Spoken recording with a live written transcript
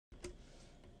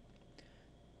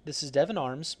This is Devin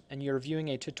Arms, and you're viewing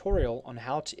a tutorial on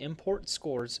how to import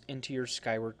scores into your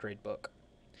Skyward Gradebook.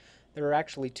 There are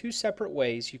actually two separate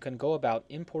ways you can go about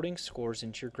importing scores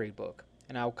into your gradebook,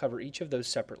 and I'll cover each of those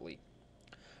separately.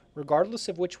 Regardless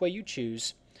of which way you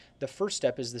choose, the first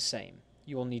step is the same.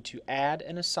 You will need to add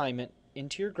an assignment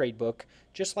into your gradebook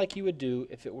just like you would do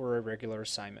if it were a regular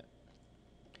assignment.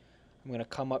 I'm going to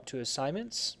come up to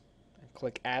Assignments and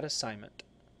click Add Assignment.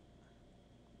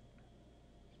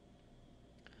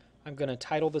 I'm going to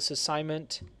title this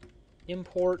assignment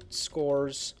Import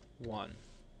Scores 1.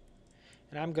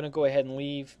 And I'm going to go ahead and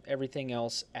leave everything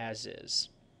else as is.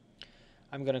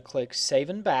 I'm going to click Save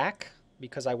and Back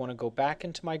because I want to go back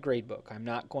into my gradebook. I'm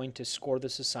not going to score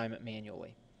this assignment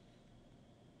manually.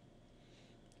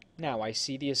 Now I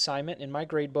see the assignment in my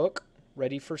gradebook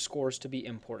ready for scores to be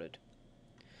imported.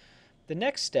 The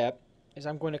next step is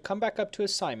I'm going to come back up to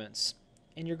Assignments,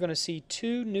 and you're going to see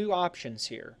two new options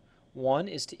here. One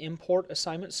is to import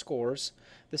assignment scores.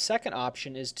 The second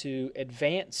option is to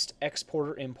advanced export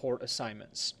or import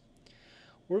assignments.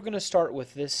 We're going to start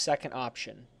with this second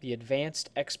option, the advanced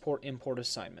export import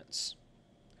assignments.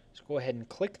 So go ahead and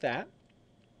click that.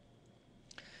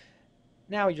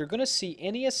 Now you're going to see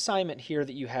any assignment here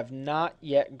that you have not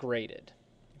yet graded.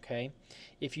 Okay?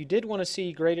 If you did want to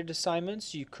see graded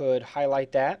assignments, you could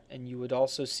highlight that and you would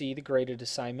also see the graded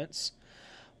assignments.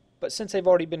 But since they've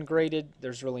already been graded,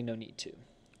 there's really no need to.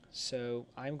 So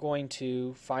I'm going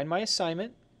to find my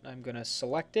assignment, I'm going to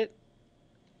select it,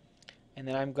 and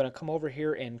then I'm going to come over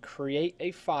here and create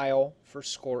a file for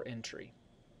score entry.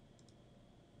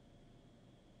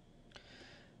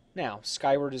 Now,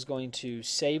 Skyward is going to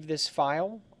save this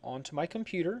file onto my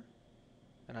computer,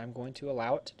 and I'm going to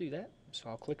allow it to do that. So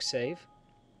I'll click Save.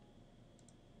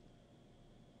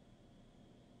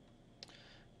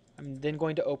 I'm then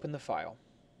going to open the file.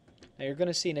 Now you're going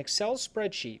to see an Excel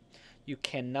spreadsheet. You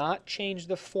cannot change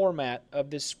the format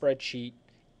of this spreadsheet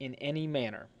in any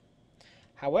manner.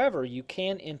 However, you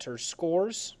can enter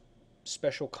scores,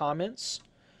 special comments,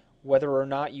 whether or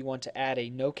not you want to add a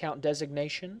no count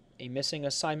designation, a missing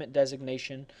assignment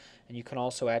designation, and you can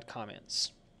also add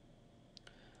comments.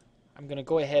 I'm going to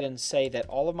go ahead and say that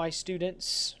all of my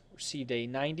students received a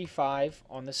 95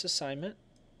 on this assignment,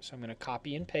 so I'm going to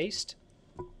copy and paste.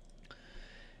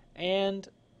 And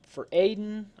for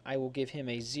Aiden, I will give him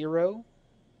a 0,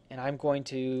 and I'm going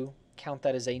to count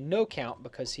that as a no count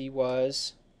because he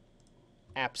was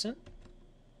absent.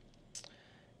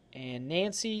 And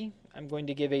Nancy, I'm going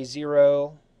to give a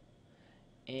 0,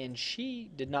 and she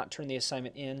did not turn the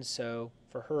assignment in, so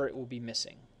for her it will be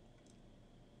missing.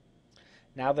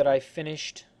 Now that I've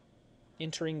finished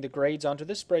entering the grades onto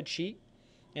the spreadsheet,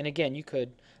 and again, you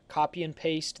could copy and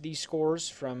paste these scores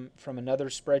from another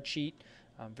spreadsheet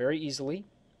very easily.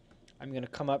 I'm going to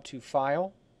come up to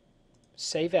File,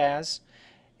 Save As,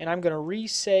 and I'm going to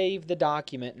resave the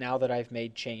document now that I've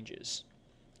made changes.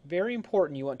 Very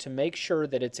important, you want to make sure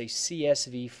that it's a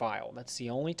CSV file. That's the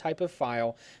only type of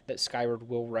file that Skyward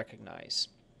will recognize.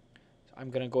 So I'm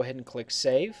going to go ahead and click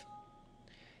Save.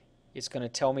 It's going to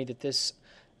tell me that this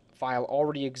file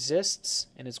already exists,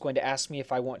 and it's going to ask me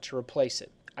if I want to replace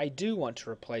it. I do want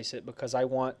to replace it because I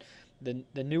want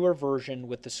the newer version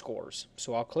with the scores.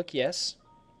 So I'll click Yes,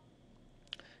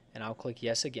 and I'll click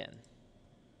Yes again.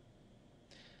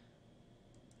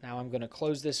 Now I'm going to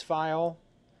close this file.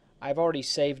 I've already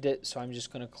saved it, so I'm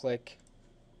just going to click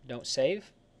Don't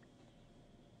Save.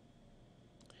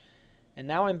 And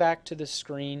now I'm back to the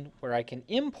screen where I can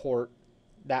import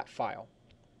that file.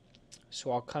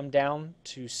 So I'll come down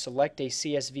to select a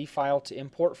CSV file to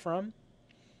import from.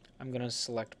 I'm going to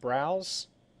select Browse.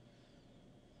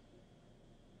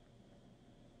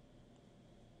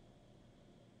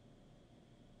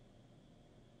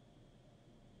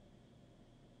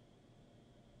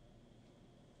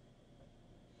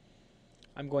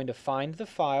 I'm going to find the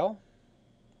file,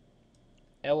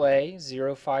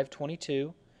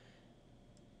 LA0522,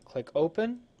 click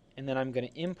Open, and then I'm going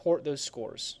to import those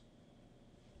scores.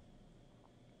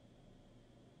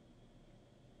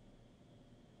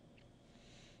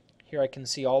 Here I can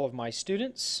see all of my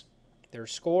students, their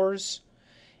scores,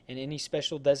 and any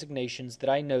special designations that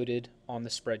I noted on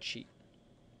the spreadsheet.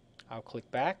 I'll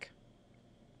click Back,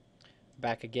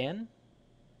 back again.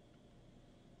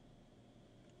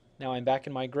 Now I'm back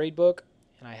in my gradebook,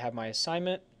 and I have my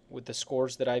assignment with the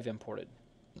scores that I've imported.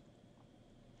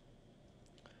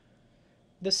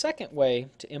 The second way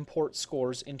to import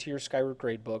scores into your Skyward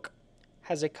Gradebook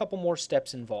has a couple more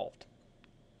steps involved.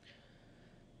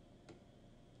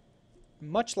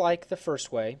 Much like the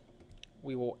first way,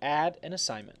 we will add an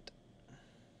assignment.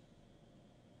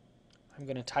 I'm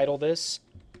going to title this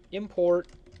Import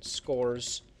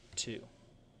Scores 2.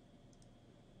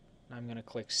 I'm going to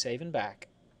click Save and Back.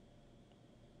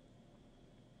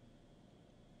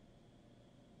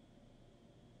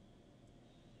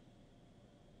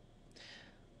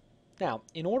 Now,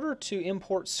 in order to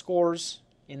import scores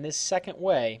in this second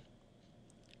way,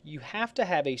 you have to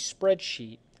have a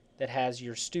spreadsheet that has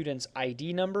your students'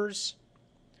 ID numbers,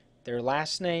 their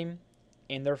last name,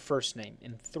 and their first name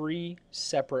in 3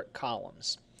 separate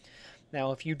columns.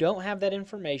 Now, if you don't have that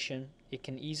information, it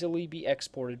can easily be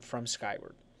exported from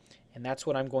Skyward. And that's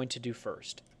what I'm going to do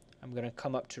first. I'm going to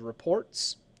come up to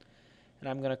Reports, and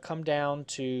I'm going to come down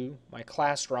to my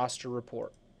class roster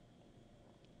report.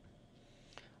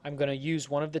 I'm going to use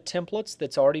one of the templates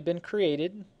that's already been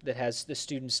created that has the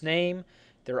student's name,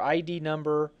 their ID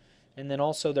number, and then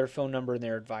also their phone number and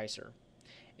their advisor.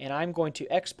 And I'm going to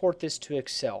export this to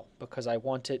Excel because I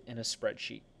want it in a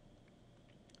spreadsheet.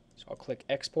 So I'll click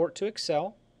Export to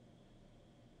Excel.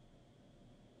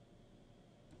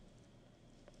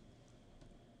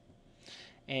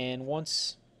 And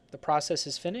once the process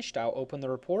is finished, I'll open the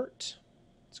report.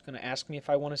 It's going to ask me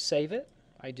if I want to save it.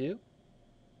 I do.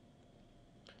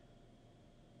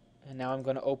 And now I'm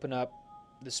going to open up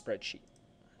the spreadsheet.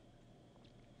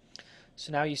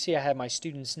 So now you see I have my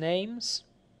students' names,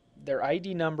 their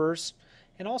ID numbers,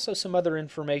 and also some other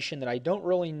information that I don't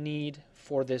really need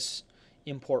for this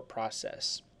import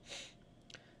process.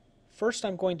 First,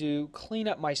 I'm going to clean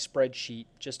up my spreadsheet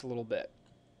just a little bit.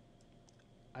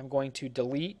 I'm going to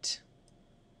delete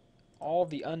all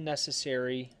the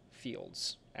unnecessary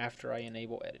fields after I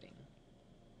enable editing.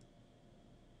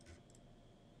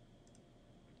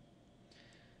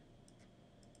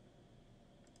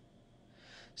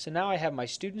 So now I have my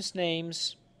students'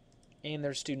 names and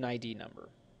their student ID number.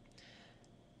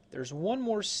 There's one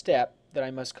more step that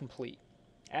I must complete.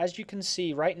 As you can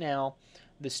see right now,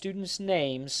 the students'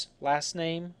 names, last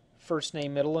name, first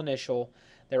name, middle initial,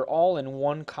 they're all in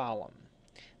one column.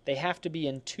 They have to be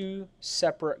in 2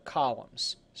 separate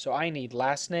columns. So I need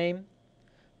last name,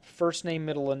 first name,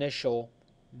 middle initial,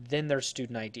 then their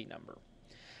student ID number.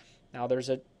 Now there's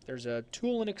a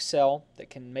tool in Excel that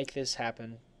can make this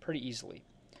happen pretty easily.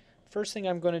 First thing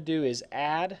I'm going to do is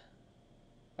add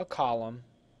a column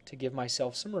to give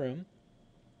myself some room.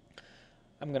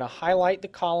 I'm going to highlight the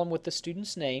column with the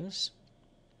students' names,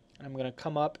 and I'm going to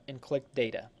come up and click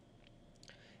Data.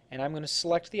 And I'm going to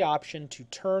select the option to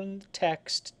turn the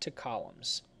text to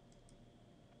columns.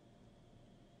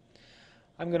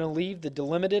 I'm going to leave the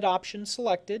delimited option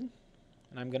selected,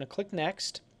 and I'm going to click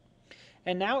Next.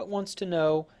 And now it wants to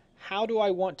know, how do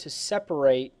I want to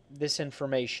separate this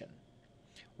information?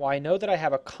 Well, I know that I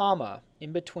have a comma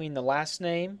in between the last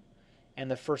name and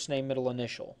the first name, middle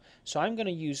initial. So I'm going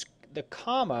to use the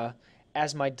comma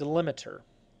as my delimiter.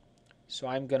 So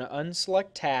I'm going to unselect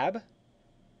Tab. I'm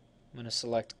going to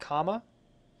select comma,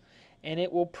 and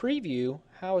it will preview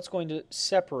how it's going to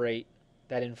separate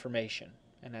that information.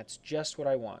 And that's just what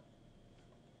I want.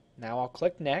 Now I'll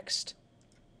click Next,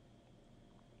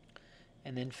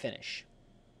 and then Finish.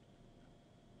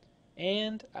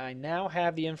 And I now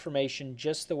have the information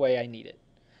just the way I need it.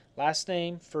 Last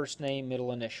name, first name,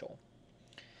 middle initial.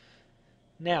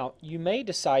 Now, you may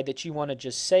decide that you want to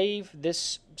just save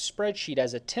this spreadsheet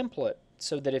as a template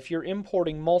so that if you're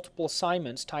importing multiple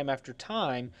assignments time after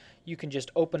time, you can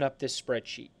just open up this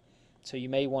spreadsheet. So you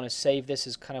may want to save this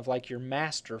as kind of like your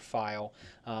master file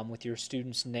with your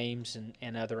students' names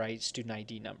and other student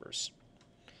ID numbers.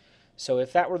 So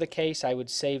if that were the case, I would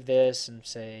save this and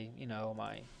say, you know,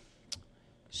 my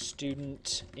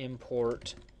student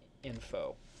import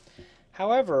info.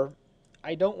 However,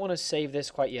 I don't want to save this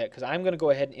quite yet because I'm going to go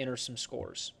ahead and enter some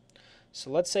scores. So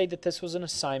let's say that this was an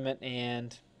assignment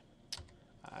and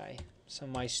some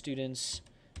of my students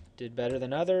did better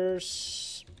than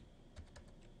others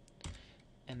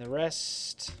and the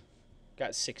rest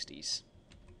got 60s.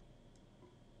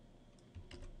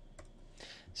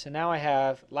 So now I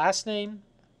have last name,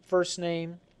 first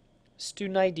name,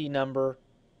 student ID number,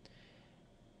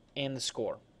 and the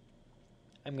score.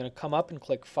 I'm going to come up and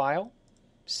click File,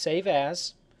 Save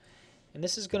As, and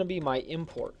this is going to be my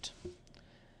import.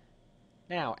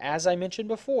 Now, as I mentioned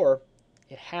before,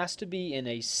 it has to be in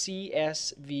a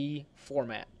CSV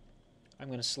format. I'm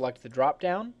going to select the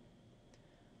drop-down,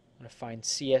 I'm going to find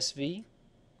CSV,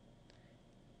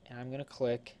 and I'm going to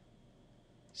click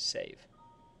Save.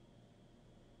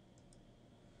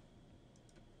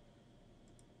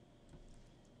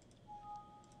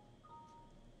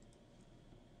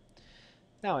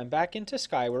 Now I'm back into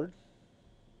Skyward,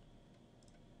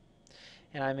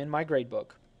 and I'm in my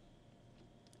gradebook.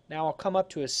 Now I'll come up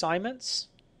to Assignments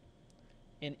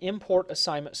and Import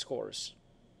Assignment Scores.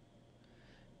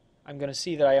 I'm going to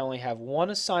see that I only have one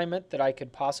assignment that I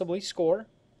could possibly score.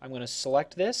 I'm going to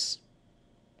select this.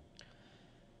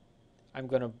 I'm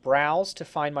going to browse to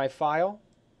find my file.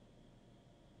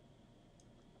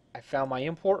 I found my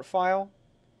import file.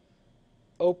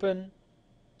 Open,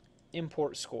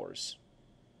 import scores.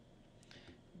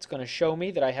 It's going to show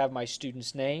me that I have my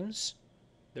students' names,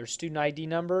 their student ID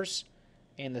numbers,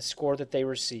 and the score that they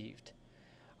received.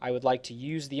 I would like to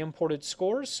use the imported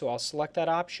scores, so I'll select that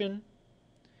option.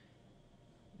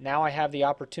 Now I have the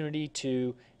opportunity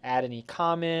to add any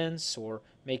comments or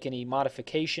make any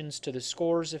modifications to the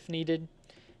scores if needed.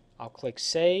 I'll click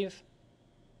Save.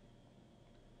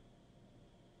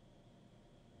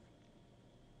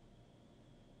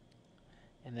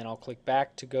 And then I'll click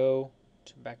back to go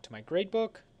back to my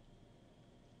gradebook.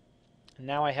 And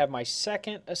now I have my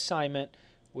second assignment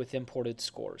with imported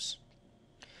scores.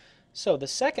 So the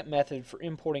second method for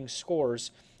importing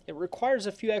scores, it requires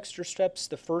a few extra steps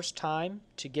the first time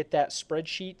to get that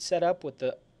spreadsheet set up with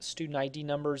the student ID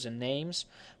numbers and names.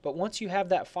 But once you have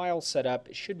that file set up,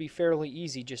 it should be fairly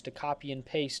easy just to copy and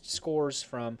paste scores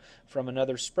from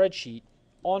another spreadsheet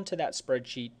onto that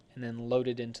spreadsheet and then load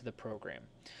it into the program.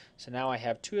 So now I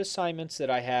have two assignments that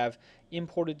I have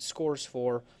imported scores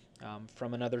for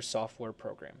from another software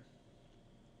program.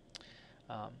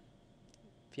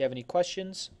 If you have any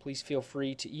questions, please feel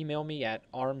free to email me at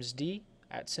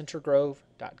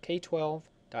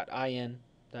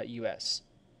armsd@centergrove.k12.in.us.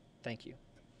 Thank you.